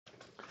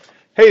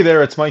Hey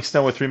there, it's Mike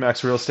Snow with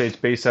Remax Real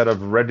Estate based out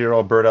of Red Deer,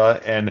 Alberta.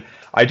 And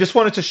I just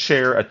wanted to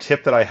share a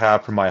tip that I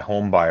have for my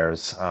home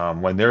buyers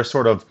when they're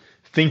sort of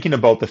thinking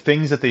about the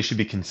things that they should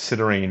be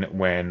considering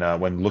when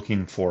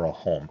looking for a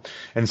home.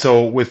 And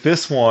so with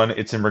this one,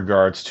 it's in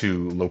regards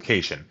to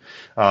location.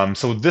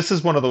 So this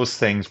is one of those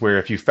things where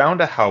if you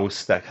found a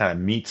house that kind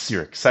of meets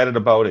you're excited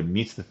about, it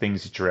meets the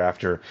things that you're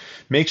after,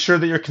 make sure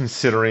that you're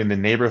considering the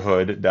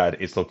neighborhood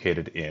that it's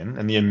located in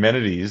and the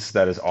amenities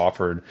that is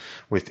offered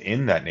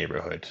within that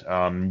neighborhood.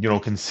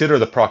 Consider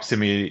the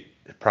proximity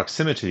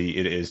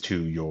it is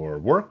to your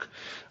work,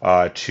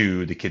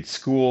 to the kids'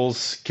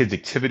 schools, kids'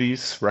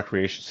 activities,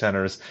 recreation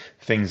centers,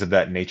 things of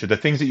that nature, the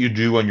things that you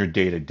do on your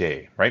day to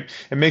day, right?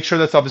 And make sure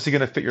that's obviously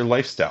going to fit your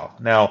lifestyle.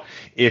 Now,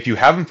 if you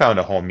haven't found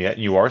a home yet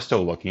and you are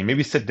still looking,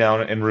 maybe sit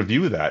down and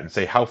review that and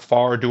say, how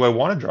far do I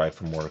want to drive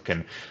from work?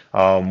 And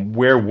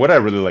where would I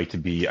really like to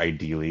be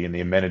ideally, and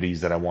the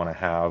amenities that I want to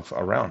have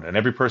around? And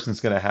every person's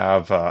going to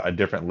have a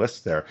different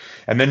list there.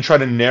 And then try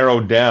to narrow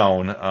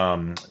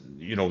down,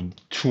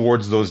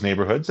 towards those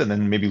neighborhoods, and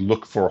then maybe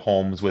look for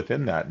homes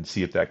within that and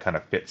see if that kind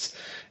of fits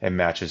and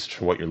matches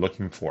to what you're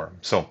looking for.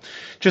 So,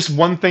 just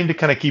one thing to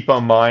kind of keep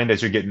on mind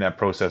as you're getting that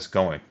process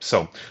going.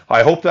 So,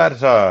 I hope that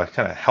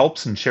kind of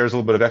helps and shares a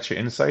little bit of extra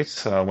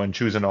insights when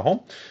choosing a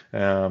home.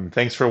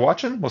 Thanks for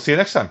watching. We'll see you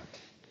next time.